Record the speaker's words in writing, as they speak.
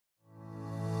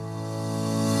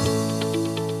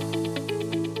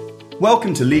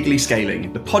Welcome to Legally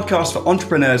Scaling, the podcast for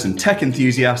entrepreneurs and tech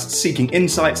enthusiasts seeking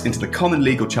insights into the common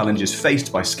legal challenges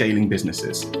faced by scaling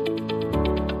businesses.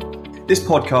 This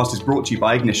podcast is brought to you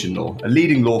by Ignition Law, a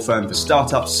leading law firm for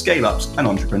startups, scale-ups, and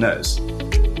entrepreneurs.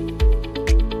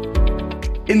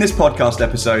 In this podcast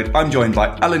episode, I'm joined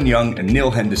by Alan Young and Neil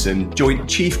Henderson, Joint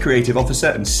Chief Creative Officer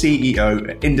and CEO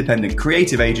at independent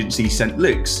creative agency St.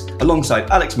 Luke's, alongside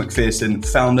Alex McPherson,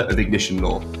 founder of Ignition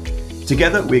Law.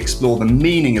 Together, we explore the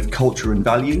meaning of culture and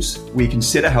values. We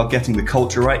consider how getting the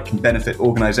culture right can benefit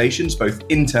organisations, both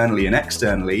internally and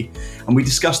externally. And we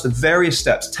discuss the various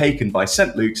steps taken by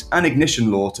St. Luke's and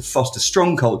Ignition Law to foster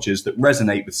strong cultures that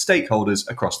resonate with stakeholders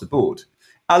across the board.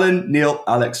 Alan, Neil,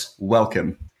 Alex,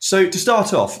 welcome. So to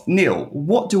start off, Neil,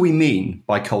 what do we mean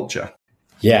by culture?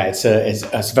 Yeah, it's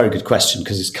a very good question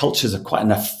because culture is quite an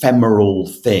ephemeral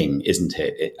thing, isn't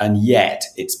it? And yet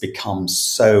it's become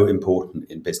so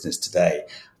important in business today.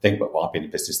 I think I've been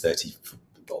in business 30,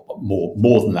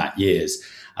 more than that years.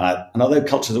 And although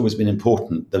culture has always been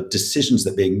important, the decisions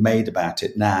that are being made about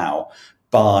it now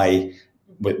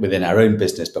within our own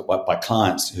business, but by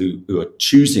clients who are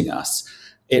choosing us,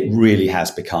 it really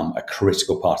has become a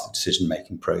critical part of the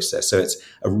decision-making process. So it's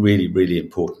a really, really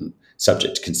important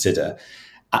subject to consider.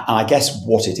 And I guess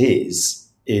what it is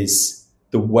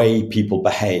the way people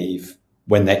behave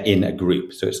when they're in a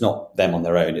group. So it's not them on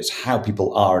their own, it's how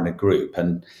people are in a group.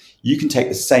 And you can take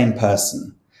the same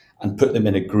person and put them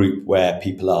in a group where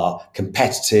people are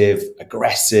competitive,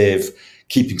 aggressive,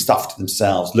 keeping stuff to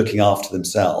themselves, looking after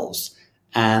themselves.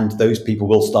 And those people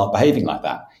will start behaving like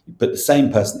that. You put the same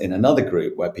person in another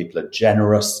group where people are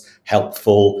generous,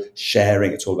 helpful,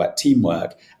 sharing, it's all about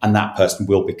teamwork, and that person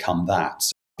will become that.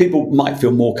 So people might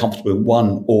feel more comfortable in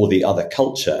one or the other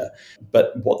culture,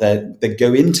 but they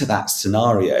go into that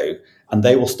scenario and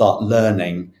they will start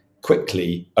learning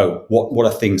quickly, what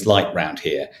are things like round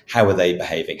here? How are they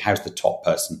behaving? How's the top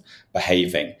person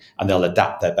behaving? And they'll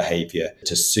adapt their behavior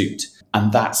to suit.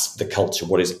 And that's the culture,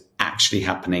 what is actually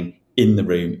happening in the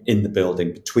room, in the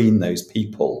building, between those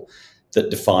people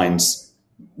that defines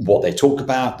what they talk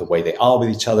about, the way they are with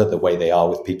each other, the way they are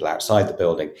with people outside the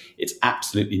building. It's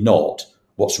absolutely not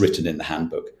what's written in the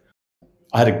handbook.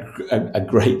 I had a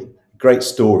great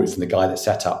story from the guy that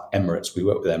set up Emirates. We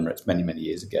worked with Emirates many, many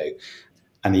years ago.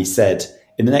 And he said,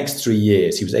 in the next 3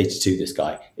 years, he was 82, this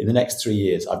guy, in the next 3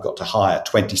 years, I've got to hire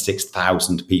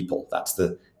 26,000 people. That's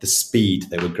the speed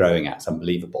they were growing at. It's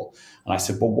unbelievable. And I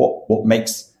said, well, what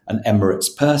makes an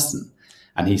Emirates person?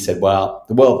 And he said, well,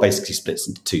 the world basically splits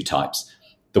into two types.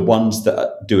 The ones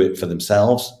that do it for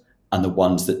themselves and the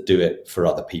ones that do it for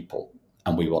other people.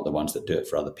 And we want the ones that do it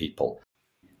for other people.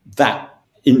 That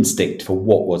instinct for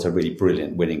what was a really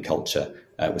brilliant winning culture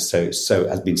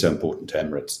has been so important to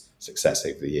Emirates' success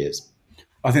over the years.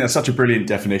 I think that's such a brilliant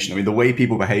definition. I mean, the way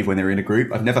people behave when they're in a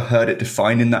group, I've never heard it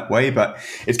defined in that way, but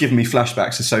it's given me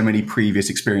flashbacks to so many previous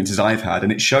experiences I've had.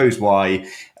 And it shows why,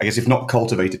 I guess, if not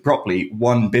cultivated properly,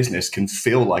 one business can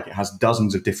feel like it has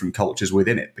dozens of different cultures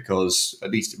within it, because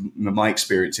at least my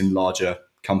experience in larger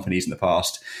companies in the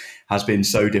past has been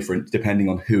so different depending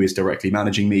on who is directly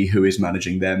managing me, who is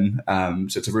managing them.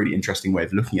 So it's a really interesting way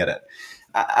of looking at it.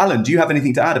 Alan, do you have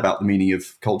anything to add about the meaning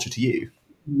of culture to you?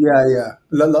 Yeah.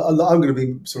 I'm going to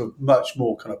be sort of much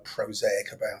more kind of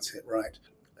prosaic about it, right?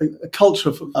 A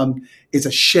culture is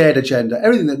a shared agenda.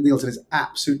 Everything that Neil said is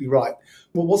absolutely right.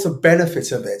 Well, what's the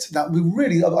benefit of it? Now,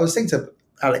 I was saying to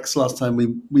Alex last time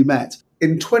we met,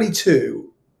 in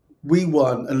 22, we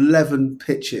won 11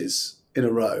 pitches in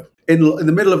a row in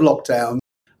the middle of lockdown,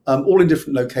 all in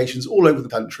different locations, all over the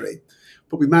country.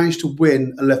 But we managed to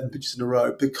win 11 pitches in a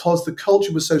row because the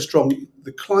culture was so strong.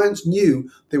 The clients knew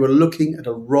they were looking at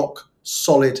a rock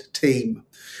solid team.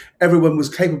 Everyone was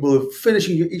capable of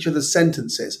finishing each other's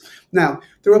sentences. Now,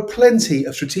 there are plenty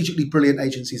of strategically brilliant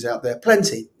agencies out there,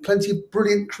 plenty of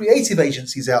brilliant creative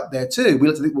agencies out there too. We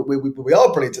like to think we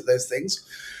are brilliant at those things,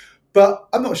 but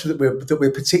I'm not sure that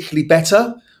we're particularly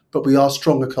better, but we are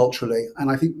stronger culturally. And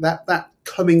I think that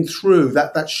coming through,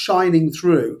 that shining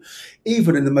through,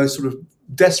 even in the most sort of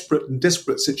desperate and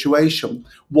disparate situation,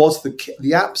 was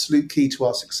the absolute key to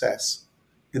our success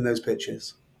in those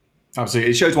pitches.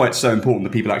 Absolutely. It shows why it's so important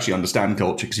that people actually understand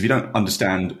culture, because if you don't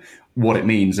understand what it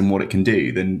means and what it can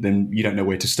do, then you don't know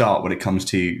where to start when it comes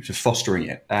to fostering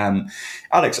it.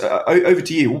 Alex, over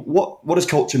to you. What does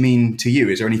culture mean to you?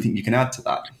 Is there anything you can add to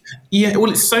that? Yeah,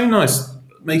 well, it's so nice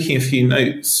making a few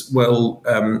notes while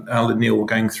Al and Neil were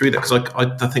going through that, because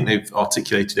I think they've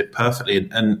articulated it perfectly.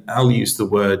 And Al used the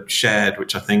word shared,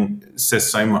 which I think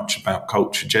says so much about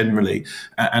culture generally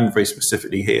and very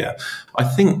specifically here. I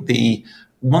think the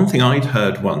One thing I'd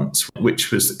heard once,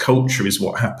 which was that culture is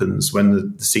what happens when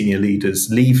the senior leaders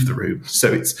leave the room.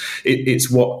 So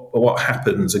it's what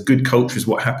happens. A good culture is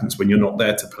what happens when you're not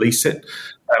there to police it,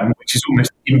 which is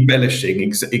almost embellishing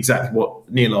exactly what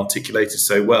Neil articulated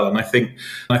so well. And I think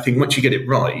once you get it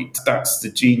right, that's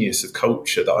the genius of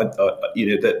culture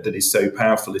that is so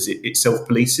powerful. Is it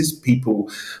self-polices. People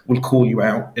will call you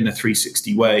out in a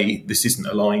 360 way. This isn't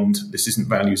aligned. This isn't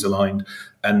values aligned.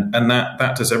 And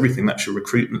that does everything. That's your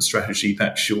recruitment strategy.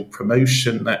 That's your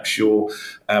promotion. That's your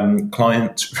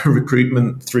client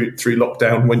recruitment through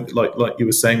lockdown. When like you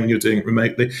were saying, when you're doing it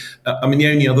remotely. The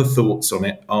only other thoughts on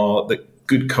it are that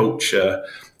good culture,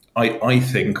 I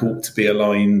think, ought to be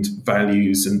aligned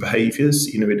values and behaviours.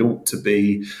 It ought to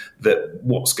be that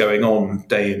what's going on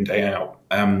day in, day out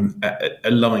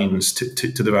aligns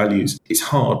to the values. It's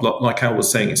hard, like Al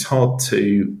was saying, it's hard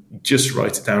to just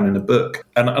write it down in a book.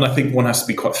 And I think one has to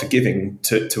be quite forgiving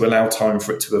to allow time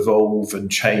for it to evolve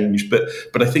and change.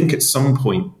 But I think at some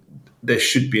point, there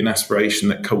should be an aspiration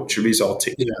that culture is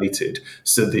articulated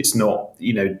so that it's not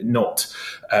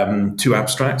too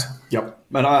abstract. Yep.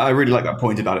 And I really like that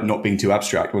point about it not being too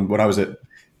abstract. When I was at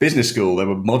business school, there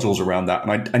were modules around that,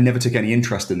 and I never took any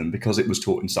interest in them because it was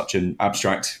taught in such an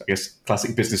abstract, I guess,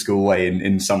 classic business school way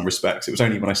in some respects. It was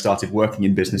only when I started working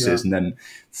in businesses and then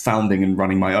founding and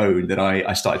running my own that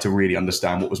I started to really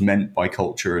understand what was meant by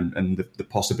culture and the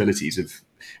possibilities of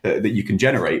that you can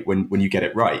generate when you get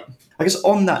it right. I guess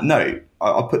on that note,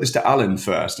 I'll put this to Alan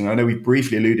first, and I know we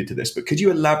briefly alluded to this, but could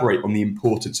you elaborate on the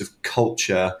importance of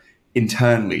culture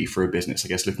internally for a business? I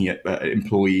guess looking at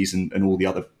employees and all the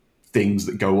other things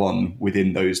that go on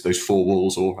within those four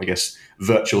walls, or I guess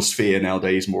virtual sphere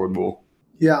nowadays more and more.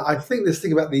 Yeah, I think this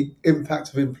thing about the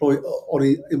impact of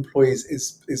employees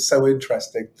is so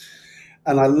interesting.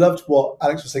 And I loved what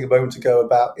Alex was saying a moment ago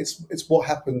about it's what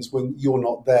happens when you're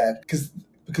not there.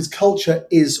 Because culture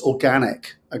is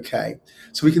organic, okay?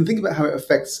 So we can think about how it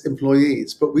affects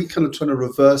employees, but we kind of trying to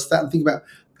reverse that and think about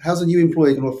how's a new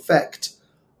employee going to affect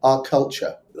our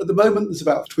culture. At the moment, there's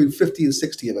about between 50 and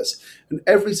 60 of us. And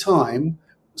every time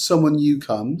someone new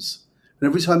comes and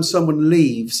every time someone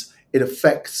leaves, it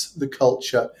affects the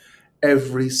culture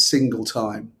every single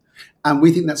time. And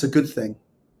we think that's a good thing.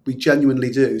 We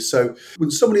genuinely do. So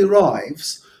when somebody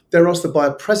arrives, they're asked to buy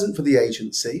a present for the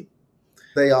agency.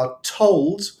 They are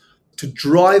told to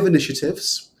drive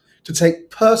initiatives, to take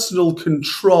personal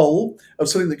control of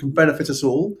something that can benefit us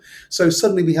all. So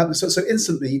suddenly so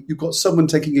instantly you've got someone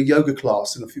taking a yoga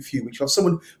class in a few weeks. You'll have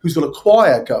someone who's got a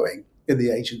choir going in the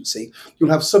agency.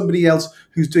 You'll have somebody else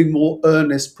who's doing more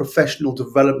earnest professional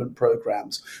development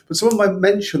programs. But someone might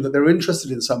mention that they're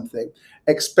interested in something,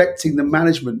 expecting the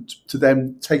management to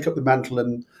then take up the mantle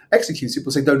and execute it.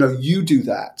 People say, no, you do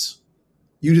that.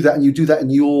 You do that, and you do that in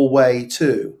your way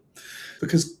too.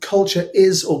 Because culture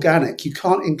is organic. You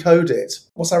can't encode it.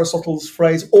 What's Aristotle's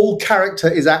phrase? All character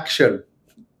is action,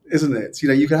 isn't it?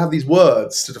 You can have these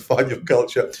words to define your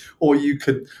culture, or you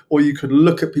could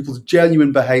look at people's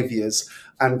genuine behaviours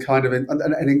and kind of and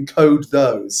encode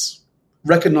those.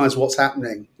 Recognize what's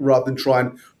happening rather than try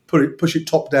and push it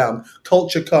top down.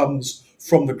 Culture comes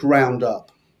from the ground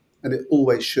up, and it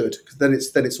always should, because then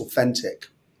it's authentic.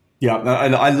 Yeah,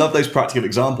 and I love those practical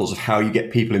examples of how you get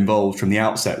people involved from the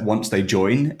outset once they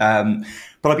join. But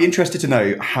I'd be interested to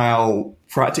know how,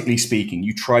 practically speaking,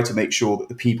 you try to make sure that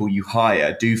the people you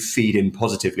hire do feed in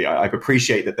positively. I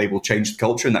appreciate that they will change the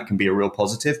culture, and that can be a real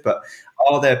positive. But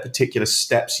are there particular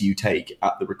steps you take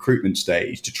at the recruitment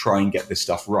stage to try and get this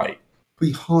stuff right?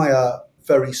 We hire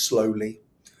very slowly.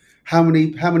 How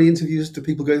many interviews do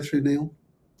people go through, Neil?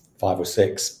 5 or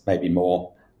 6, maybe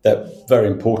more. That very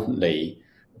importantly,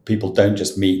 people don't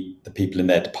just meet the people in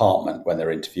their department when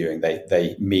they're interviewing.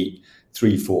 They meet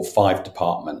 3, 4, 5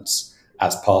 departments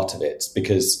as part of it,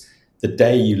 because the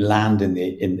day you land in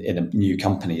a new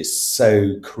company is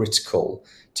so critical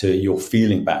to your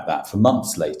feeling about that for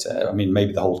months later. I mean,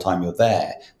 maybe the whole time you're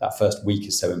there, that first week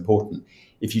is so important.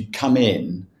 If you come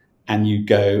in and you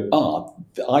go,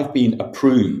 I've been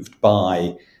approved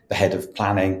by the head of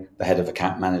planning, the head of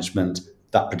account management,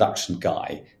 that production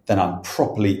guy, then I'm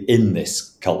properly in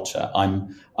this culture.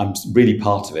 I'm really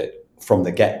part of it from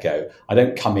the get-go. I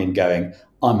don't come in going,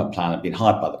 I'm a planner, been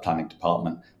hired by the planning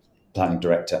department, planning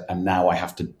director, and now I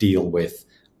have to deal with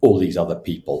all these other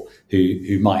people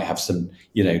who might have some,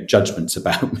 judgments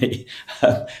about me.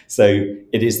 So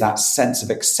it is that sense of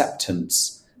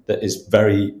acceptance that is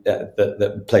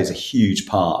that plays a huge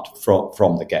part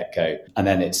from the get-go. And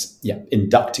then it's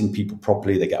inducting people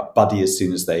properly. They get a buddy as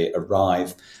soon as they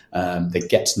arrive. They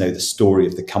get to know the story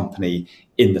of the company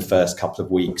in the first couple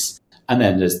of weeks. And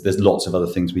then there's lots of other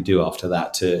things we do after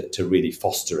that to really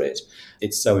foster it.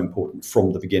 It's so important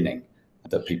from the beginning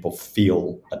that people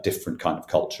feel a different kind of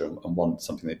culture and want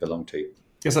something they belong to.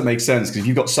 I guess that makes sense, because if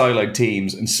you've got siloed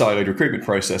teams and siloed recruitment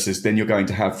processes, then you're going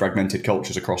to have fragmented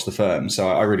cultures across the firm. So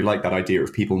I really like that idea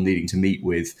of people needing to meet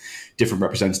with different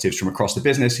representatives from across the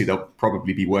business who they'll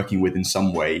probably be working with in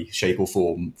some way, shape or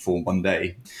form for one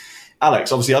day.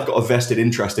 Alex, obviously I've got a vested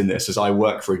interest in this as I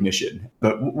work for Ignition,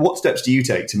 but what steps do you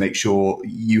take to make sure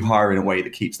you hire in a way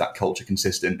that keeps that culture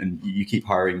consistent and you keep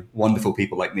hiring wonderful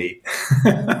people like me?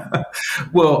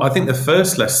 Well, I think the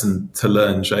first lesson to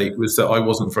learn, Jake, was that I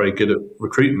wasn't very good at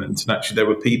recruitment. And actually there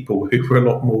were people who were a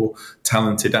lot more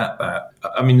talented at that.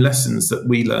 I mean, lessons that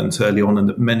we learned early on and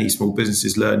that many small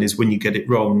businesses learn is when you get it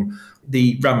wrong,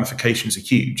 the ramifications are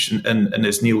huge. And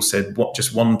as Neil said,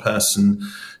 just one person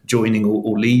joining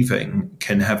or leaving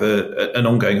can have an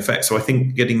ongoing effect. So I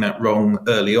think getting that wrong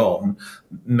early on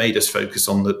made us focus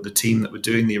on the team that were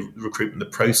doing the recruitment, the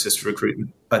process for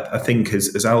recruitment. I think,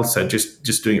 as Al said,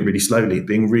 just doing it really slowly,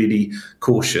 being really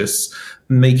cautious,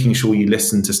 making sure you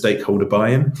listen to stakeholder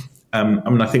buy-in.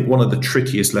 I think one of the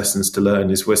trickiest lessons to learn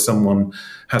is where someone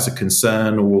has a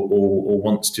concern or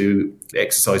wants to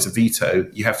exercise a veto.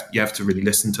 You have to really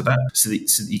listen to that so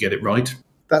that you get it right.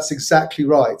 That's exactly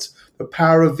right. The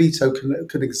power of veto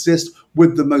can exist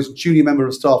with the most junior member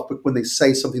of staff, but when they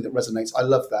say something that resonates, I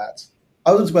love that.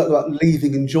 I was about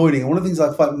leaving and joining. And one of the things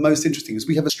I find most interesting is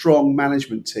we have a strong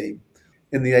management team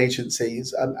in the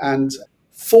agencies, and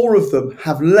 4 of them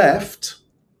have left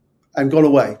and gone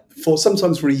away,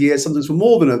 sometimes for a year, sometimes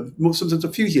for sometimes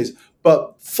a few years,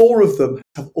 but 4 of them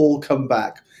have all come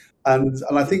back. And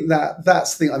I think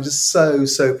that's the thing I'm just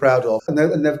so proud of.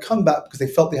 And they've come back because they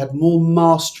felt they had more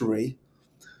mastery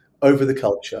over the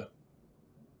culture.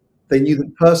 They knew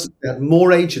that they had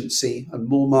more agency and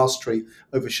more mastery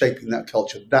over shaping that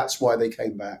culture. That's why they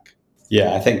came back.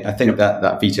 Yeah, I think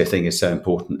that veto thing is so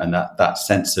important, and that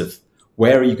sense of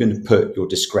where are you going to put your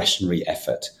discretionary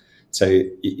effort. So,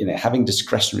 having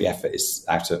discretionary effort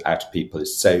out of people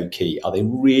is so key. Are they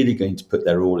really going to put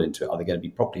their all into it? Are they going to be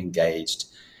properly engaged?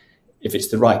 If it's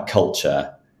the right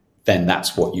culture, then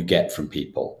that's what you get from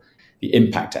people. The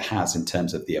impact it has in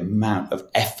terms of the amount of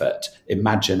effort,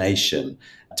 imagination,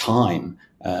 time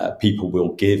people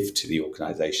will give to the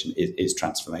organisation is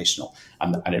transformational.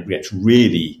 And it gets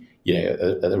really,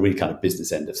 at the really kind of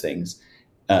business end of things,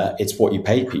 it's what you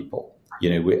pay people.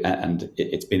 And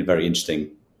it's been a very interesting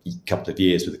couple of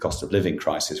years with the cost of living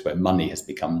crisis where money has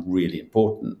become really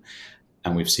important.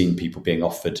 And we've seen people being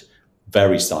offered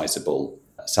very sizable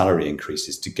salary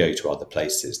increases to go to other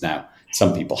places. Now,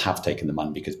 some people have taken the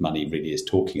money because money really is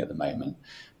talking at the moment,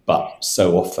 but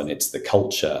so often it's the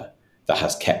culture that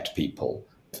has kept people.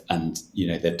 And,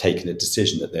 they've taken a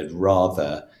decision that they'd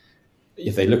rather,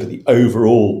 if they look at the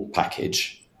overall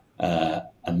package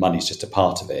and money's just a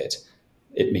part of it,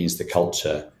 it means the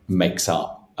culture makes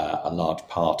up a large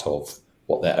part of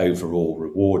what their overall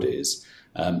reward is.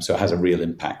 So it has a real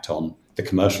impact on the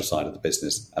commercial side of the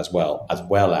business as well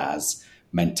as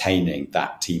maintaining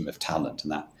that team of talent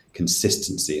and that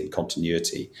consistency and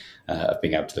continuity of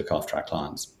being able to look after our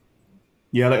clients.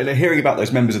 Yeah, like hearing about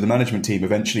those members of the management team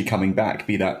eventually coming back,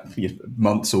 be that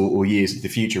months or years into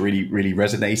the future, really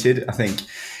resonated. I think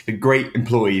the great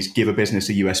employees give a business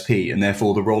a USP, and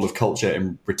therefore the role of culture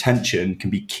and retention can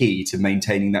be key to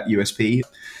maintaining that USP.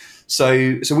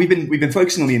 So we've been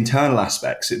focusing on the internal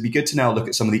aspects. It'd be good to now look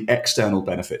at some of the external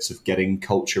benefits of getting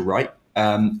culture right.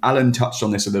 Alan touched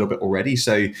on this a little bit already.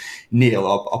 So Neil,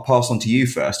 I'll pass on to you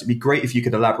first. It'd be great if you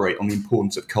could elaborate on the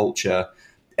importance of culture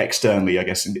externally, I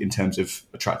guess, in terms of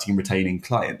attracting and retaining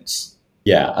clients.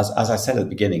 Yeah, as I said at the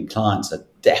beginning, clients are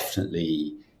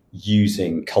definitely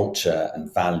using culture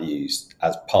and values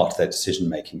as part of their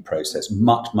decision-making process,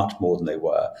 much more than they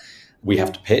were. We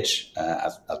have to pitch,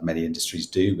 as many industries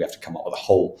do. We have to come up with a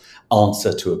whole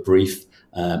answer to a brief,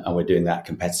 and we're doing that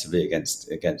competitively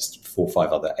against 4 or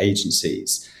 5 other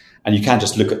agencies. And you can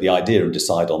just look at the idea and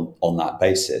decide on that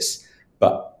basis.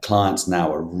 But clients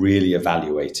now are really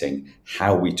evaluating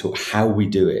how we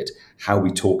do it, how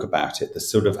we talk about it, the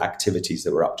sort of activities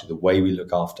that we're up to, the way we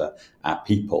look after our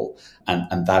people.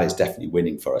 And that is definitely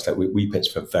winning for us. Like we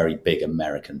pitched for a very big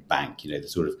American bank, the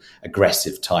sort of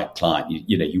aggressive type client.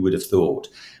 You would have thought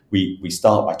we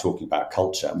start by talking about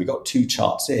culture, and we got 2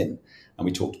 charts in and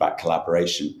we talked about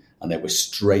collaboration, and they were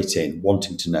straight in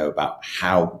wanting to know about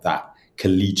how that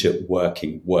collegiate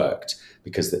working worked,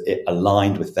 because it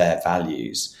aligned with their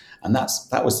values. And that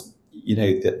was,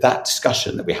 that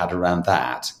discussion that we had around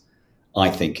that,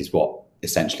 I think, is what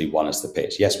essentially won us the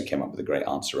pitch. Yes, we came up with a great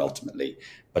answer ultimately,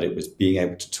 but it was being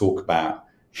able to talk about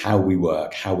how we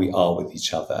work, how we are with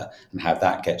each other, and how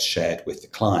that gets shared with the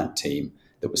client team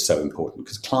that was so important.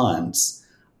 Because clients,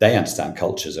 they understand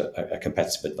culture as a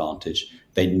competitive advantage.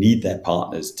 They need their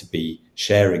partners to be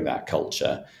sharing that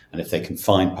culture. And if they can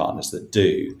find partners that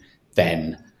do,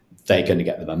 then they're going to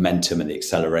get the momentum and the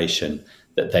acceleration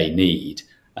that they need.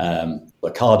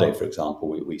 Ocado, for example,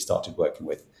 we started working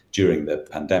with during the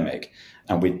pandemic,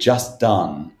 and we'd just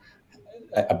done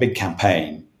a big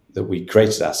campaign that we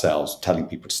created ourselves, telling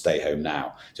people to stay home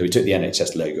now. So we took the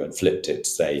NHS logo and flipped it to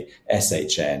say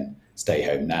SHN, stay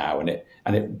home now, and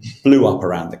it blew up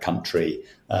around the country.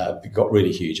 It got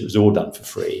really huge. It was all done for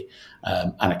free.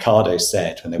 And Ocado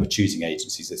said, when they were choosing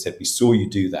agencies, they said, we saw you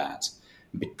do that.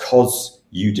 Because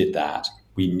you did that,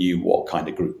 we knew what kind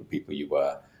of group of people you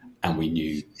were, and we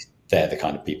knew they're the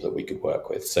kind of people that we could work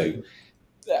with. So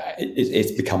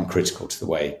it's become critical to the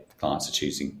way clients are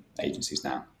choosing agencies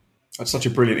now. That's such a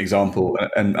brilliant example.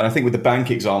 And I think with the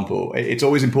bank example, it's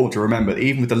always important to remember that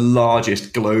even with the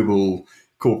largest global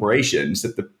corporations,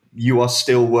 that you are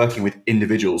still working with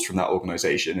individuals from that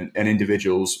organization, and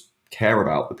individuals care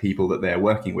about the people that they're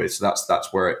working with. So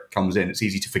that's where it comes in. It's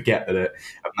easy to forget that a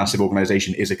massive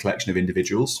organization is a collection of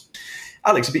individuals.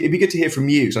 Alex, it'd be good to hear from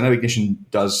you, because I know Ignition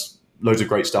does loads of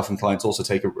great stuff and clients also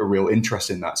take a real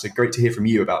interest in that. So great to hear from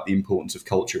you about the importance of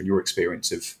culture and your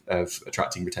experience of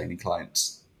attracting, retaining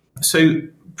clients. So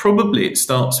probably it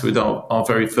starts with our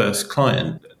very first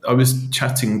client. I was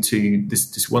chatting to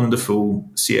this wonderful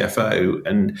CFO,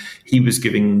 and he was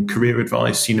giving career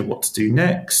advice, what to do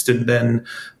next. And then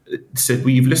said,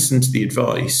 well, you've listened to the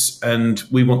advice and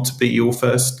we want to be your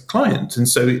first client. And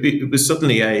so it was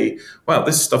suddenly wow,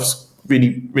 this stuff's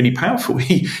really, really powerful.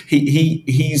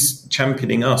 He's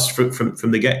championing us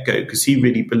from the get-go, because he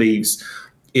really believes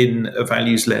in a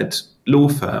values-led law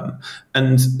firm.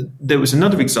 And there was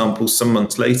another example some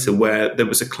months later where there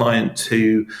was a client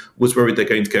who was worried they're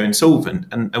going to go insolvent,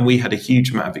 and we had a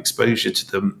huge amount of exposure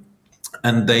to them.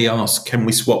 And they asked, can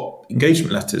we swap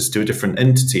engagement letters to a different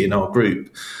entity in our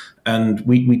group? And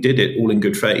we did it all in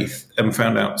good faith, and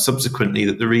found out subsequently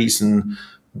that the reason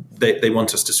they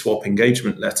want us to swap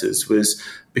engagement letters was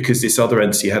because this other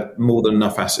entity had more than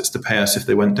enough assets to pay us if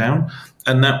they went down.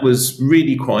 And that was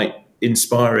really quite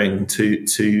inspiring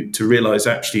to realize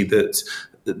actually that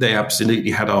they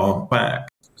absolutely had our back.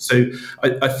 So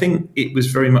I think it was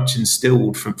very much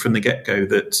instilled from the get-go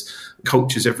that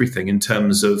culture's everything in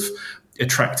terms of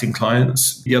attracting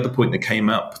clients. The other point that came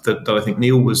up that I think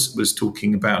Neil was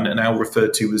talking about and Al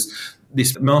referred to was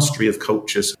this mastery of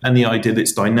cultures and the idea that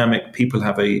it's dynamic, people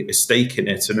have a stake in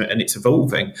it, and it's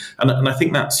evolving. And I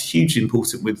think that's hugely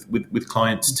important with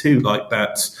clients too, like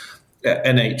that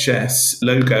NHS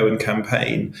logo and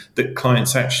campaign, that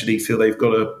clients actually feel they've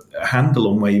got a handle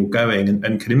on where you're going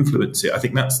and can influence it. I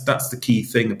think that's the key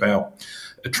thing about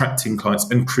attracting clients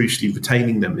and crucially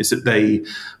retaining them, is that they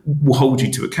will hold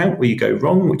you to account where you go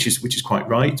wrong, which is quite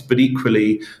right. But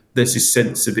equally, there's this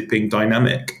sense of it being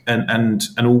dynamic and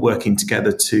all working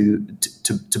together to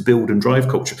build and drive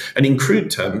culture. And in crude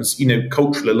terms,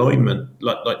 cultural alignment,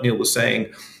 like Neil was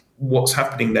saying, what's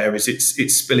happening there is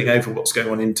it's spilling over what's going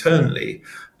on internally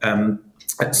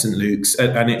at St. Luke's,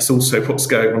 and it's also what's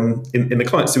going on in the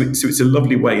client. So it's a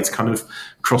lovely way to kind of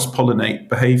cross-pollinate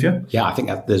behaviour. Yeah, I think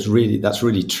that's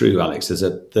really true, Alex. There's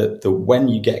the when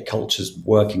you get cultures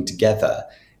working together,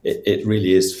 it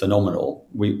really is phenomenal.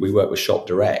 We work with Shop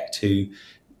Direct, who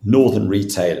northern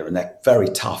retailer, and they're very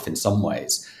tough in some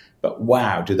ways, but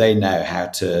wow, do they know how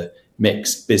to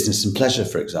mix business and pleasure,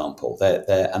 for example.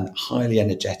 They're highly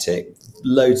energetic,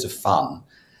 loads of fun.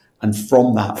 And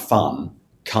from that fun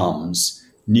comes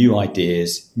new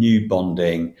ideas, new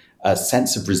bonding, a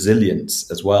sense of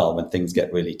resilience as well when things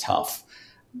get really tough.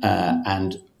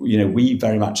 And we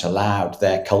very much allowed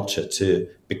their culture to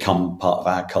become part of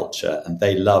our culture, and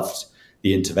they loved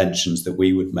the interventions that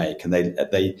we would make, and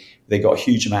they got a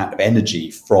huge amount of energy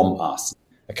from us.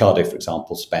 Ocado, for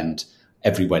example, spend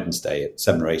every Wednesday at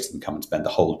 7 or 8 of them come and spend the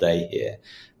whole day here.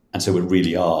 And so we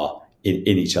really are in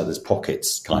each other's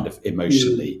pockets, kind of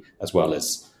emotionally as well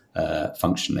as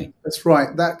functionally. That's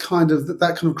right. That kind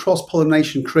of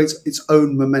cross-pollination creates its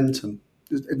own momentum.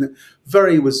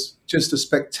 Very was just a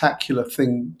spectacular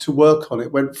thing to work on.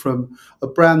 It went from a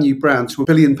brand new brand to £1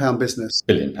 billion business. £1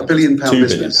 billion. £1 billion £2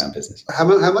 business. billion business. How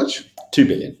much? 2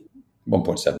 billion.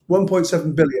 1.7.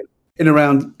 1.7 billion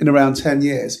in around 10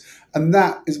 years. And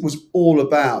that was all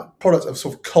about product of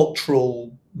sort of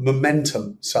cultural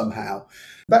momentum somehow.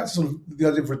 Back to sort of the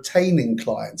idea of retaining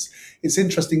clients. It's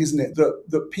interesting, isn't it,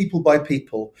 that people by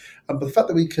people, and the fact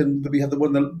that we have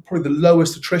probably the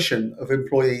lowest attrition of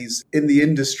employees in the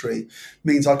industry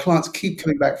means our clients keep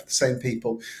coming back for the same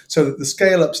people. So that the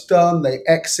scale up's done, they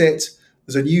exit.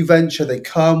 There's a new venture, they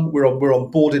come, we're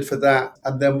onboarded for that,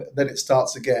 and then it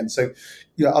starts again. So,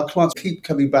 our clients keep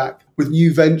coming back with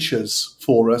new ventures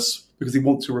for us because they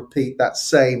want to repeat that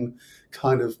same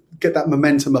kind of, get that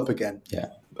momentum up again. Yeah.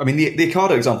 I mean, the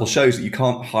Ocado example shows that you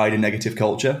can't hide a negative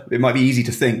culture. It might be easy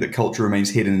to think that culture remains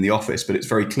hidden in the office, but it's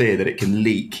very clear that it can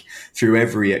leak through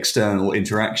every external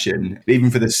interaction. Even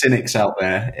for the cynics out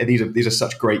there, these are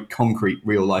such great, concrete,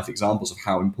 real-life examples of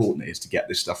how important it is to get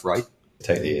this stuff right. It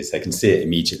totally is. They can see it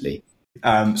immediately.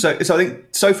 So I think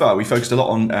so far we focused a lot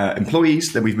on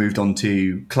employees, then we've moved on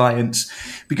to clients.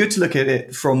 It'd be good to look at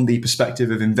it from the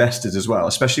perspective of investors as well,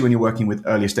 especially when you're working with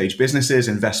earlier stage businesses.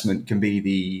 Investment can be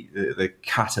the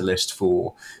catalyst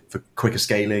for quicker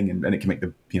scaling, and it can make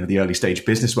the early stage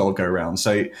business world go around.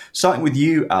 So starting with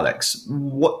you, Alex,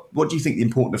 what do you think the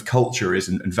importance of culture is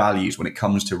and values when it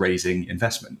comes to raising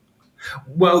investment?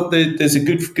 Well, there's a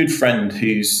good friend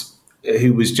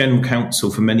who was general counsel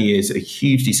for many years at a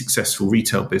hugely successful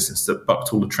retail business that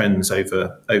bucked all the trends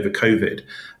over COVID.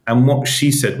 And what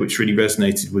she said, which really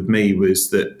resonated with me, was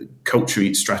that culture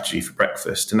eats strategy for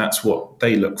breakfast. And that's what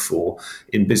they look for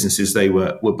in businesses they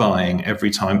were buying every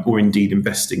time, or indeed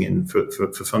investing in for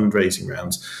fundraising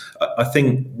rounds. I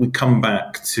think we come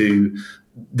back to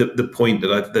the point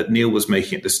that Neil was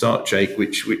making at the start, Jake,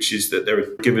 which is that there are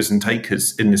givers and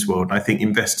takers in this world. And I think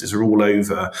investors are all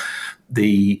over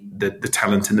the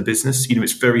talent in the business.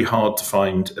 It's very hard to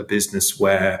find a business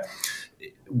where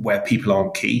people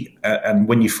aren't key. And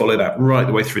when you follow that right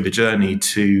the way through the journey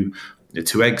to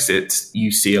exit,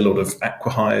 you see a lot of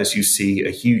acqui-hires, you see a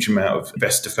huge amount of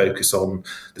investor focus on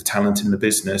the talent in the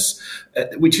business,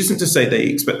 which isn't to say they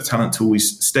expect the talent to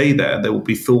always stay there. There will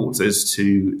be thoughts as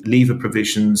to leaver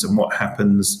provisions and what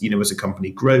happens, as a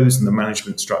company grows and the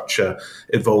management structure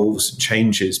evolves and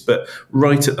changes, but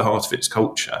right at the heart of its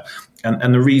culture.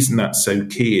 And the reason that's so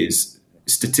key is,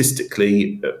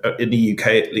 statistically, in the UK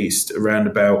at least, around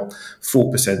about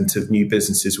 4% of new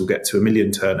businesses will get to 1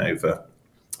 million turnover,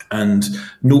 and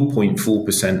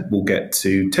 0.4% will get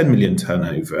to 10 million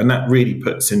turnover. And that really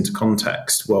puts into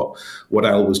context what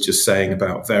Al was just saying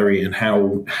about Very and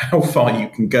how far you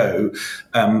can go,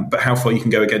 but how far you can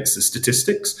go against the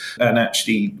statistics. And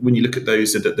actually, when you look at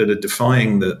those that are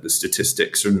defying the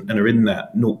statistics and are in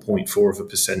that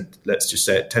 0.4%, let's just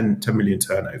say at 10 million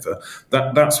turnover,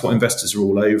 that's what investors are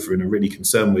all over and are really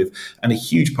concerned with. And a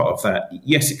huge part of that,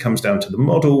 yes, it comes down to the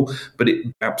model, but it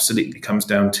absolutely comes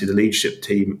down to the leadership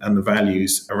team and the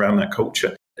values around that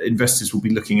culture. Investors will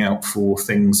be looking out for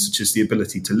things such as the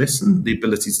ability to listen, the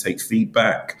ability to take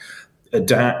feedback,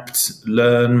 adapt,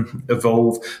 learn,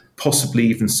 evolve, possibly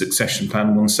even succession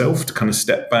plan oneself to kind of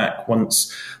step back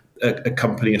once a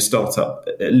company, a startup,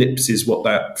 ellipses what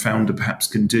that founder perhaps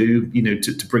can do,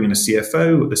 to bring in a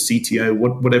CFO, a CTO,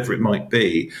 whatever it might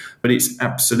be. But it's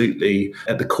absolutely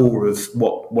at the core of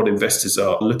what investors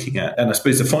are looking at. And I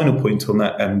suppose the final point on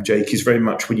that, Jake, is very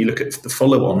much when you look at the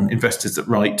follow-on investors that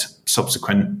write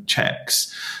subsequent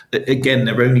checks. Again,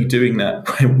 they're only doing that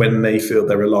when they feel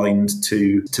they're aligned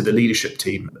to the leadership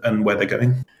team and where they're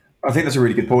going. I think that's a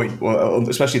really good point,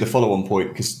 especially the follow-on point,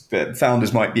 because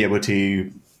founders might be able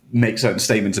to make certain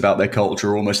statements about their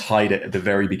culture or almost hide it at the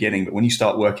very beginning. But when you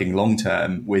start working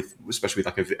long-term especially with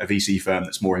like a VC firm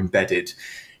that's more embedded,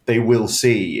 they will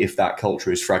see if that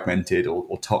culture is fragmented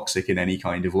or toxic in any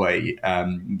kind of way,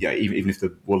 even if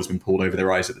the wool has been pulled over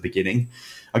their eyes at the beginning.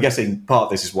 I'm guessing part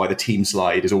of this is why the team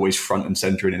slide is always front and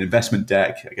center in an investment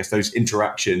deck. I guess those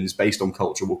interactions based on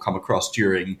culture will come across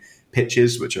during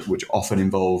pitches, which often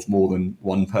involve more than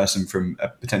one person from a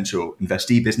potential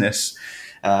investee business.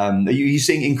 Are you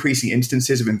seeing increasing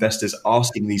instances of investors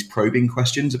asking these probing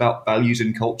questions about values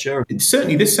and culture?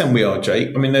 Certainly this time we are, Jake.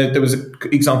 I mean, there was an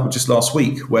example just last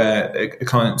week where a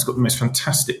client's got the most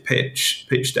fantastic pitch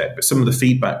deck, but some of the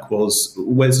feedback was,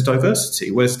 where's the diversity?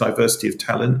 Where's the diversity of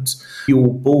talent?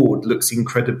 Your board looks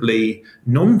incredibly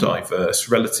non-diverse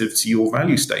relative to your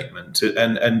value statement.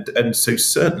 And so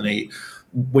certainly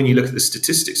when you look at the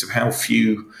statistics of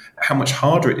how much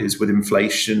harder it is with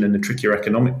inflation and a trickier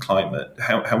economic climate,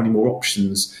 how many more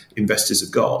options investors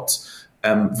have got,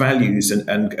 values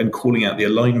and calling out the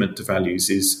alignment to values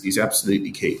is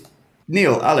absolutely key.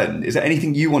 Neil, Alan, is there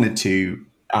anything you wanted to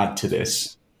add to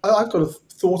this? I've got a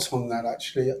thought on that,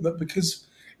 actually, because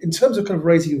in terms of kind of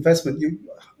raising investment,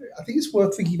 I think it's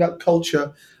worth thinking about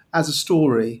culture as a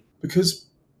story, because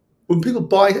When people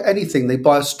buy anything, they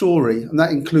buy a story, and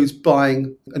that includes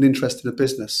buying an interest in a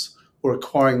business or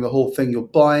acquiring the whole thing. You're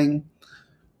buying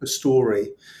a story.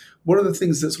 One of the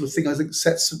things that I think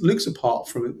sets Luke's apart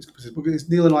from it is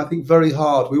Neil and I think very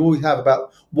hard. We always have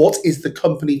about what is the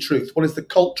company truth, what is the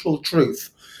cultural truth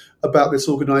about this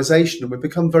organisation, and we've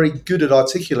become very good at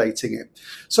articulating it.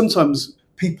 Sometimes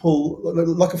people,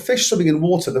 like a fish swimming in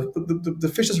water,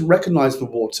 the fish doesn't recognise the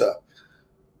water,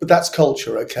 but that's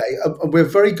culture, okay? And we're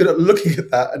very good at looking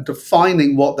at that and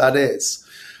defining what that is.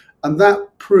 And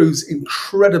that proves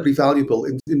incredibly valuable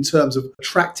in terms of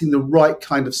attracting the right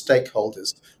kind of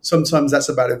stakeholders. Sometimes that's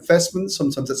about investment,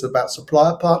 sometimes that's about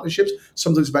supplier partnerships,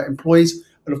 sometimes about employees,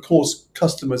 and of course,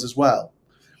 customers as well.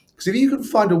 Because if you can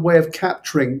find a way of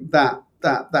capturing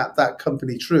that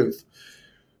company truth,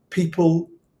 people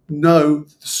know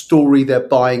the story they're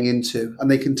buying into,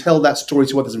 and they can tell that story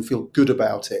to others and feel good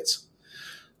about it.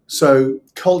 So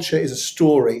culture is a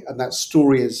story, and that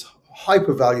story is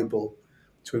hyper valuable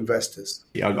to investors.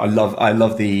 Yeah, I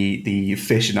love the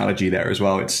fish analogy there as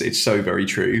well. It's so very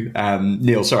true.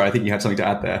 Neil, sorry, I think you had something to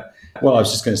add there. Well, I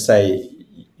was just going to say,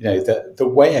 the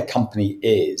way a company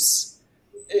is,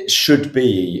 it should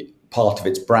be part of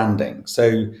its branding. So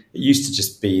it used to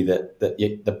just be that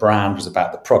the brand was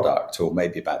about the product or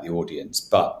maybe about the audience,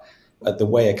 but the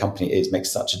way a company is makes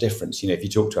such a difference. If you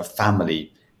talk to a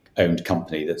family-owned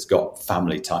company that's got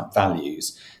family-type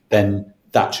values, then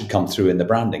that should come through in the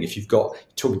branding. If you've got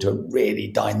talking to a really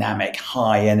dynamic,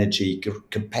 high-energy,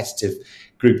 competitive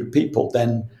group of people,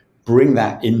 then bring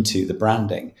that into the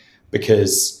branding,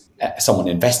 because someone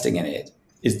investing in it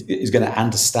is going to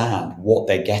understand what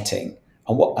they're getting,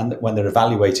 and when they're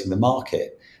evaluating the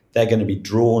market, they're going to be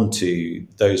drawn to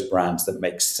those brands that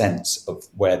make sense of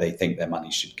where they think their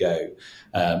money should go.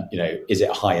 Is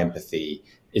it high empathy?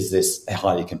 Is this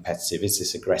highly competitive? Is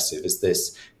this aggressive? Is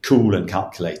this cool and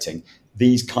calculating?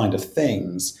 These kind of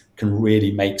things can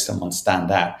really make someone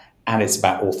stand out. And it's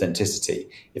about authenticity.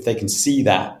 If they can see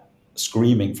that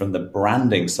screaming from the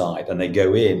branding side and they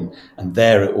go in and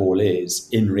there it all is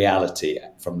in reality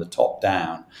from the top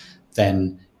down,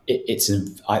 then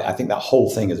I think that whole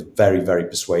thing is very, very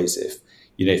persuasive.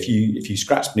 If you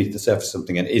scratch beneath the surface of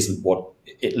something and it isn't what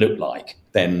it looked like,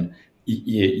 then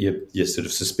your sort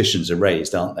of suspicions are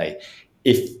raised, aren't they?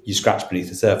 If you scratch beneath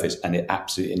the surface and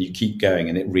and you keep going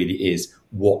and it really is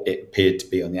what it appeared to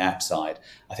be on the outside,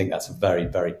 I think that's a very,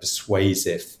 very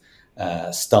persuasive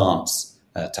stance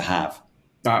to have.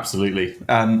 Absolutely.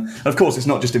 Of course, it's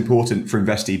not just important for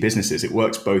investee businesses. It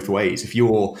works both ways. If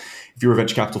you're a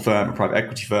venture capital firm, a private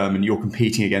equity firm, and you're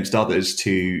competing against others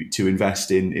to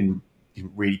invest in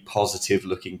really positive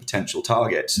looking potential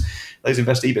targets, those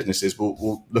investee businesses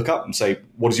will look up and say,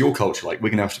 what is your culture like? We're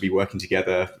going to have to be working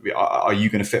together. Are you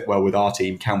going to fit well with our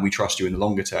team? Can we trust you in the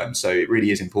longer term? So it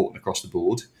really is important across the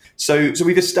board. So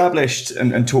we've established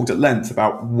and talked at length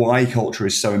about why culture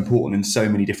is so important in so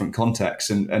many different contexts.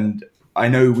 And I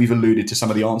know we've alluded to some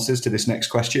of the answers to this next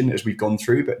question as we've gone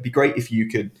through, but it'd be great if you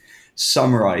could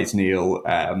summarize, Neil,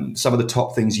 some of the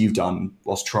top things you've done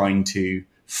whilst trying to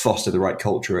foster the right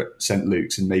culture at St.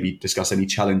 Luke's, and maybe discuss any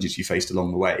challenges you faced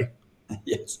along the way.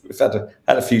 Yes, we've had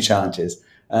a few challenges,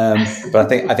 but I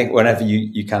think whenever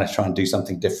you kind of try and do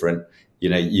something different,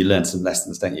 you learn some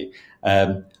lessons, don't you?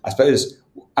 I suppose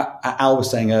Al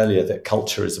was saying earlier that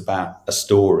culture is about a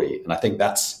story, and I think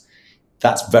that's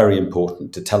very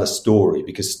important, to tell a story,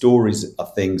 because stories are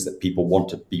things that people want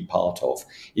to be part of.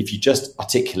 If you just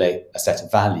articulate a set of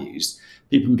values,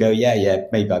 people can go, yeah,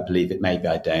 maybe I believe it, maybe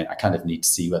I don't. I kind of need to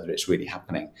see whether it's really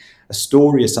happening. A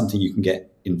story is something you can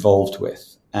get involved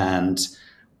with. And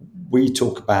we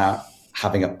talk about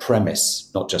having a premise,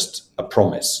 not just a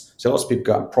promise. So lots of people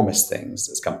go out and promise things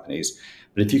as companies.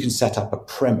 But if you can set up a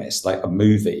premise, like a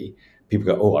movie, people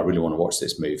go, oh, I really want to watch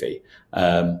this movie.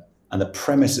 And the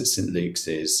premise at St. Luke's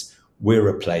is we're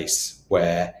a place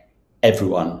where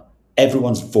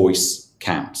everyone's voice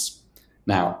counts.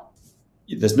 Now,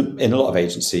 in a lot of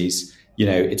agencies,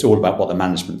 it's all about what the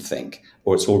management think,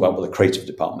 or it's all about what the creative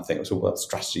department think, or it's all about the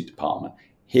strategy department.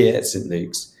 Here at St.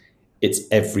 Luke's, it's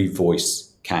every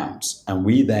voice counts. And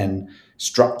we then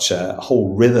structure a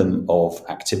whole rhythm of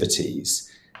activities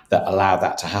that allow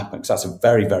that to happen. Because that's a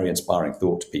very, very inspiring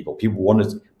thought to people. People want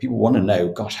to know,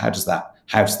 gosh, how does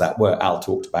that work? Al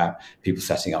talked about people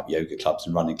setting up yoga clubs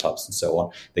and running clubs and so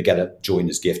on. They get a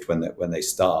joiner's gift when they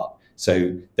start.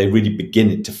 So they really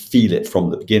begin to feel it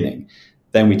from the beginning.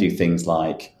 Then we do things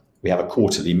like we have a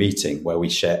quarterly meeting where we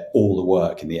share all the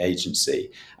work in the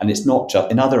agency. And it's not just,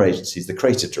 in other agencies, the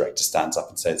creative director stands up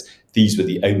and says, these were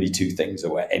the only 2 things that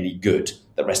were any good.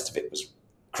 The rest of it was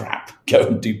crap. Go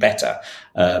and do better.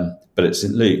 But at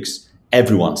St. Luke's,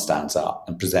 everyone stands up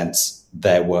and presents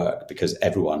their work because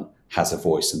everyone has a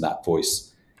voice and that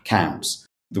voice counts.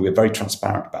 We're very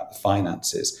transparent about the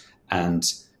finances and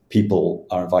people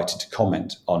are invited to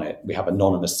comment on it. We have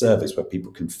anonymous surveys where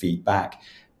people can feed back,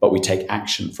 but we take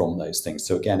action from those things.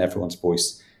 So again, everyone's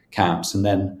voice counts. And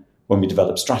then when we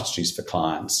develop strategies for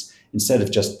clients, instead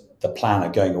of just the planner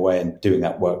going away and doing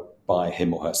that work by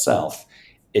him or herself,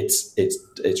 it's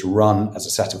run as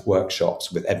a set of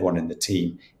workshops with everyone in the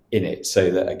team in it, so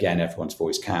that again everyone's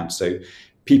voice counts. So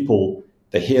people,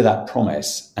 they hear that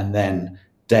promise, and then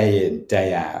day in,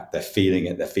 day out, they're feeling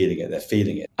it,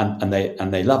 and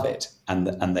they love it, and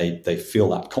they feel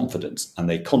that confidence, and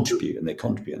they contribute, and they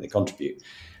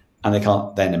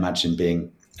can't then imagine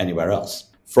being anywhere else.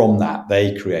 From that,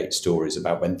 they create stories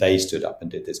about when they stood up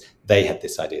and did this. They had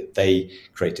this idea. They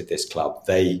created this club.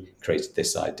 They created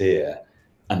this idea,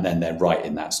 and then they're right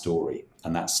in that story,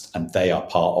 and they are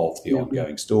part of the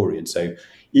ongoing story. And so,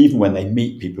 even when they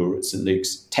meet people at St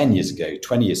Luke's 10 years ago,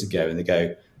 20 years ago, and they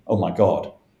go, "Oh my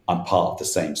God, I'm part of the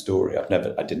same story.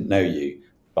 I didn't know you,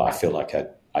 but I feel like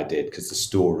I did," because the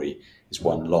story is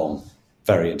one long,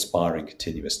 very inspiring,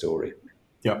 continuous story.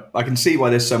 Yeah, I can see why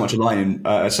there's so much alignment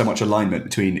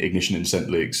between Ignition and St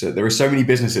Luke's. There are so many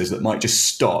businesses that might just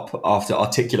stop after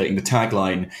articulating the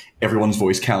tagline, "Everyone's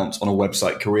voice counts," on a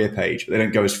website career page, but they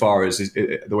don't go as far as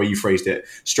the way you phrased it,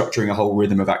 structuring a whole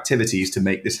rhythm of activities to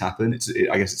make this happen.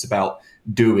 I guess it's about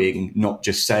doing, not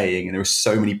just saying. And there are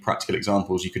so many practical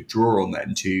examples you could draw on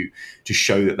then to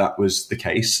show that was the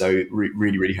case. So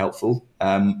really, really helpful.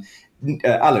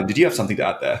 Alan, did you have something to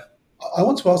add there? I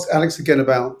want to ask Alex again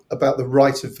about the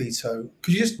right of veto.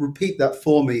 Could you just repeat that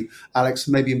for me, Alex,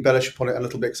 and maybe embellish upon it a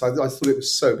little bit? Because I thought it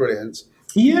was so brilliant.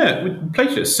 Yeah, with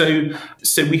pleasure. So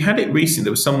we had it recently.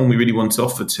 There was someone we really wanted to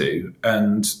offer to,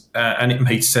 and it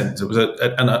made sense. It was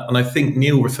and I think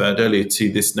Neil referred earlier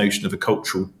to this notion of a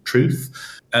cultural truth,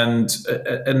 and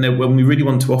then when we really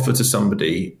want to offer to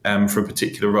somebody for a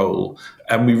particular role,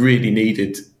 and we really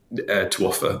needed to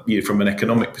offer, from an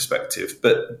economic perspective,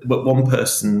 but one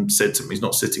person said something's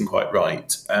not sitting quite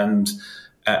right, and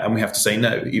we have to say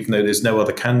no, even though there's no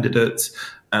other candidate,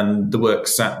 and the work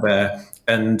sat there,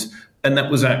 and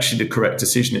that was actually the correct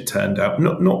decision. It turned out,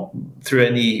 not through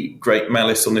any great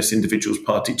malice on this individual's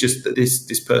part, it just that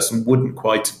this person wouldn't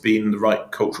quite have been the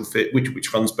right cultural fit,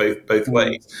 which runs both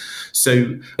ways.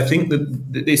 So I think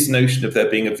that this notion of there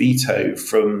being a veto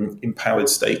from empowered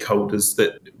stakeholders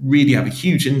that really have a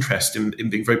huge interest in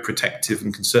being very protective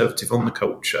and conservative on the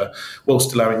culture,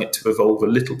 whilst allowing it to evolve a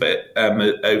little bit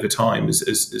over time,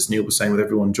 as Neil was saying, with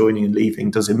everyone joining and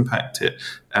leaving, does impact it.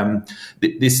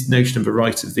 This notion of a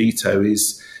right of veto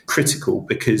is critical,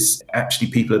 because actually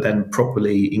people are then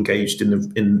properly engaged in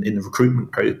the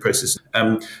recruitment process.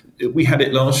 We had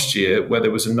it last year where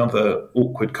there was another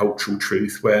awkward cultural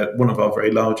truth where one of our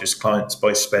very largest clients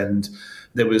by spend,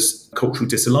 there was cultural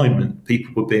disalignment.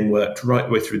 People were being worked right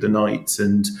the way through the night,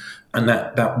 and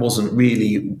that wasn't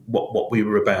really what we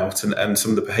were about, and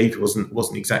some of the behaviour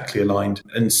wasn't exactly aligned.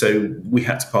 And so we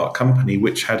had to part company,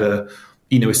 which had a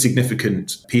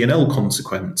significant P&L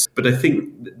consequence. But I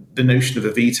think the notion of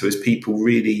a veto is people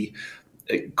really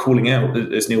calling out,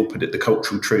 as Neil put it, the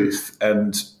cultural truth,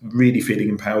 and really feeling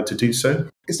empowered to do so.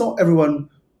 It's not everyone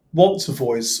wants a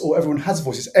voice or everyone has a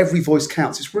voice. It's every voice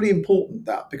counts. It's really important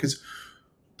that, because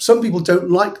some people don't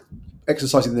like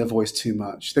exercising their voice too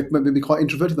much. They may be quite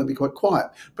introverted, they may be quite quiet,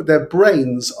 but their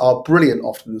brains are brilliant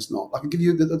often as not. I can give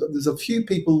you, there's a few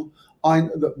people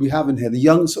that we have in here, the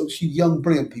young,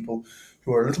 brilliant people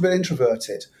who are a little bit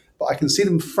introverted, but I can see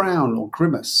them frown or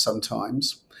grimace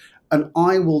sometimes, and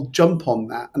I will jump on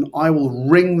that and I will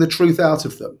wring the truth out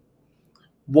of them.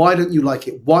 Why don't you like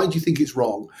it? Why do you think it's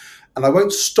wrong? And I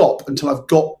won't stop until I've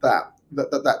got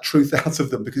that truth out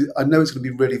of them, because I know it's going to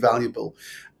be really valuable.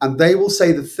 And they will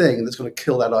say the thing that's going to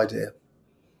kill that idea,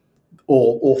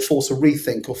 or force a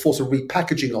rethink, or force a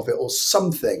repackaging of it, or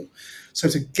something. So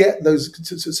to get those,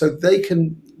 so they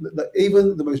can,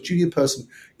 even the most junior person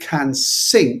can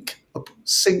sink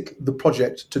the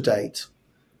project to date,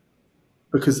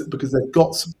 because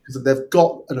they've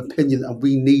got an opinion and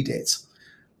we need it.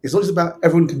 It's not just about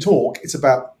everyone can talk. It's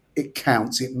about it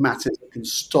counts, it matters, it can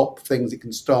stop things, it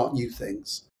can start new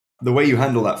things. The way you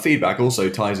handle that feedback also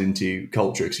ties into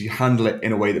culture, because you handle it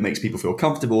in a way that makes people feel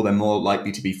comfortable. They're more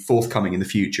likely to be forthcoming in the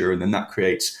future, and then that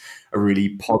creates a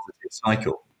really positive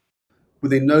cycle. When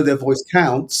they know their voice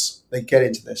counts, they get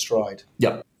into their stride.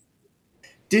 Yep.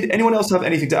 Did anyone else have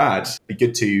anything to add? It'd be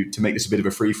good to make this a bit of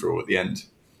a free-for-all at the end.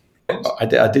 I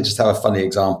did just have a funny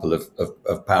example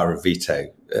of power of veto.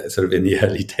 Sort of in the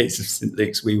early days of St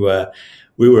Luke's, we were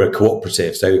a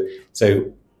cooperative. So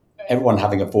everyone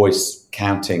having a voice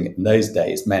counting in those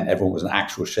days meant everyone was an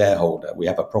actual shareholder. We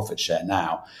have a profit share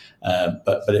now,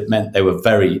 but it meant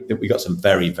we got some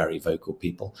very, very vocal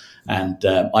people. And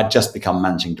I'd just become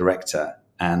managing director,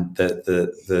 and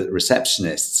the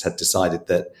receptionists had decided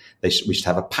that we should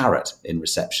have a parrot in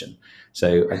reception.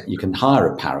 So you can hire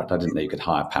a parrot. I didn't know you could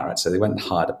hire a parrot. So they went and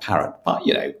hired a parrot. But,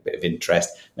 a bit of interest,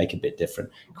 make it a bit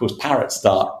different. Of course, parrots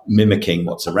start mimicking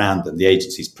what's around them. The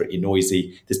agency's pretty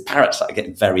noisy. This parrot started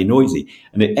getting very noisy.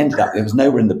 And it ended up, there was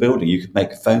nowhere in the building you could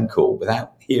make a phone call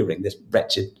without hearing this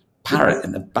wretched parrot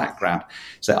in the background.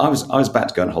 So I was about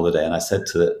to go on holiday, and I said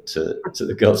to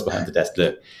the girls behind the desk,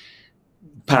 look,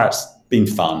 parrot's been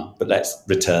fun, but let's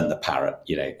return the parrot,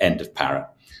 end of parrot.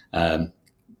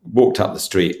 Walked up the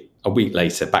street a week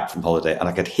later, back from holiday, and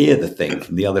I could hear the thing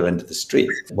from the other end of the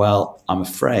street. Well, I'm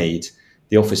afraid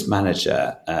the office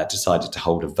manager decided to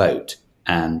hold a vote,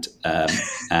 and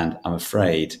I'm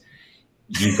afraid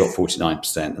you got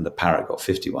 49% and the parrot got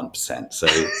 51%. So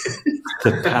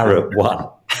the parrot won.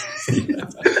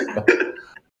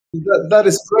 That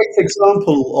is a great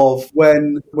example of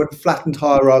when flattened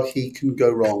hierarchy can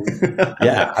go wrong.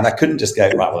 Yeah, and I couldn't just go,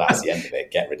 right, well, that's the end of it,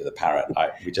 get rid of the parrot.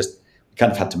 We kind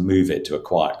of had to move it to a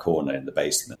quiet corner in the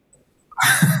basement.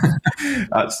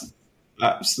 That's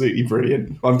absolutely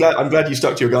brilliant. I'm glad you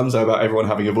stuck to your guns though about everyone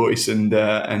having a voice, and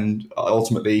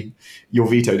ultimately your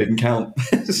veto didn't count.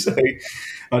 So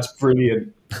that's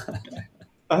brilliant.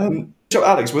 So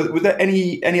Alex, were there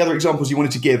any other examples you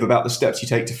wanted to give about the steps you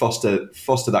take to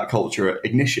foster that culture at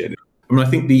Ignition? I mean, I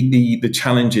think the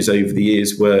challenges over the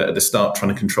years were at the start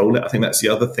trying to control it. I think that's the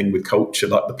other thing with culture,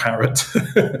 like the parrot.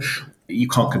 You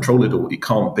can't control it all. It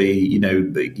can't be,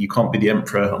 you can't be the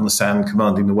emperor on the sand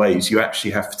commanding the waves. You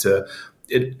actually have to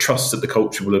trust that the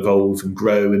culture will evolve and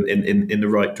grow in the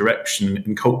right direction.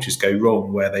 And cultures go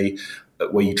wrong where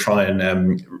you try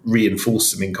and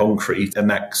reinforce them in concrete, and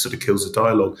that sort of kills the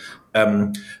dialogue.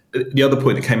 The other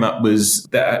point that came up was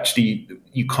that actually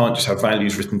you can't just have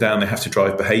values written down; they have to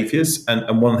drive behaviours.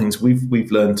 And one of the things we've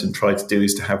learned and tried to do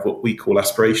is to have what we call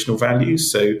aspirational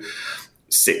values. So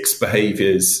 6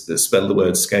 behaviours that spell the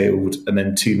word scaled, and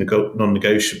then 2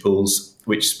 non-negotiables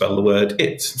which spell the word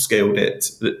it, scaled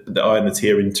it. The I and the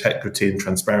T are integrity and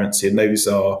transparency, and those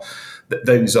are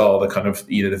the kind of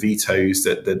the vetoes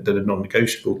that are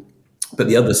non-negotiable. But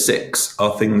the other 6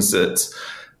 are things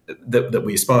that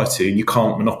we aspire to, and you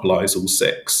can't monopolise all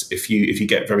 6. If you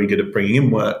get very good at bringing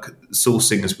in work,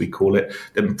 sourcing as we call it,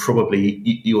 then probably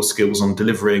your skills on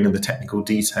delivering and the technical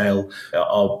detail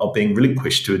are being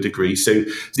relinquished to a degree. So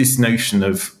this notion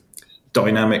of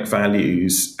dynamic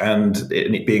values and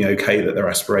it being okay that they're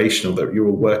aspirational, that you're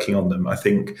all working on them, I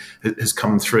think has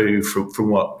come through from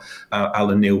what Al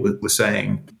and Neil were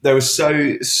saying. There were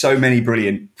so many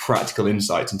brilliant practical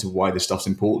insights into why this stuff's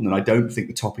important, and I don't think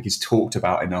the topic is talked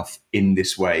about enough in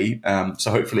this way.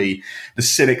 So hopefully the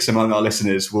cynics among our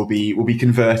listeners will be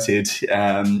converted,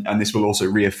 and this will also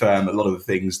reaffirm a lot of the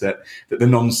things that the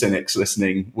non-cynics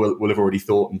listening will have already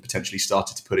thought and potentially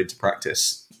started to put into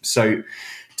practice. So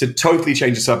to totally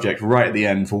change the subject right at the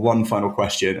end for one final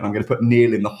question, and I'm going to put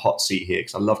Neil in the hot seat here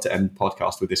because I love to end the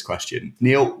podcast with this question.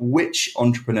 Neil, which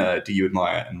entrepreneur do you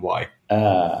admire and why?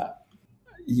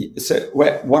 So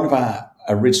one of our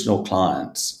original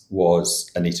clients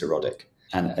was Anita Roddick,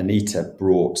 and Anita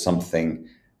brought something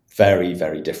very,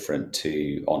 very different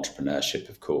to entrepreneurship,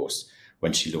 of course,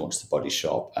 when she launched The Body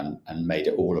Shop and made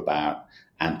it all about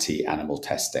anti-animal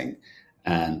testing.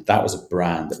 And that was a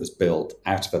brand that was built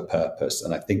out of a purpose.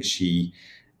 And I think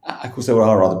of course, there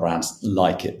are other brands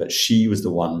like it, but she was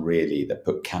the one really that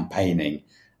put campaigning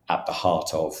at the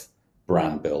heart of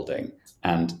brand building.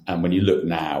 And when you look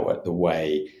now at the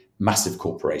way massive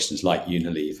corporations like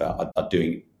Unilever are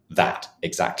doing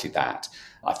exactly that,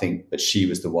 I think that she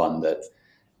was the one that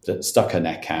stuck her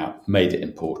neck out, made it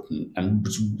important, and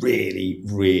was really,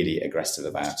 really aggressive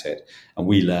about it. And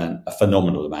we learned a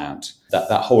phenomenal amount. That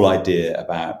whole idea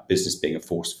about business being a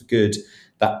force for good,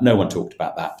 that no one talked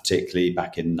about that particularly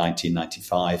back in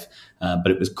 1995,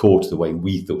 but it was core to the way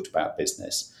we thought about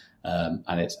business. And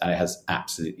it has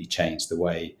absolutely changed the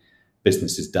way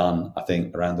business is done, I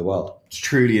think, around the world. It's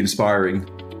truly inspiring.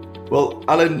 Well,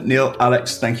 Alan, Neil,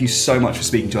 Alex, thank you so much for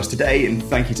speaking to us today, and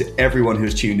thank you to everyone who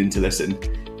has tuned in to listen.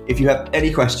 If you have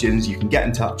any questions, you can get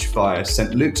in touch via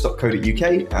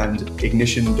stlukes.co.uk and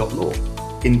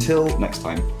ignition.law. Until next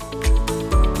time.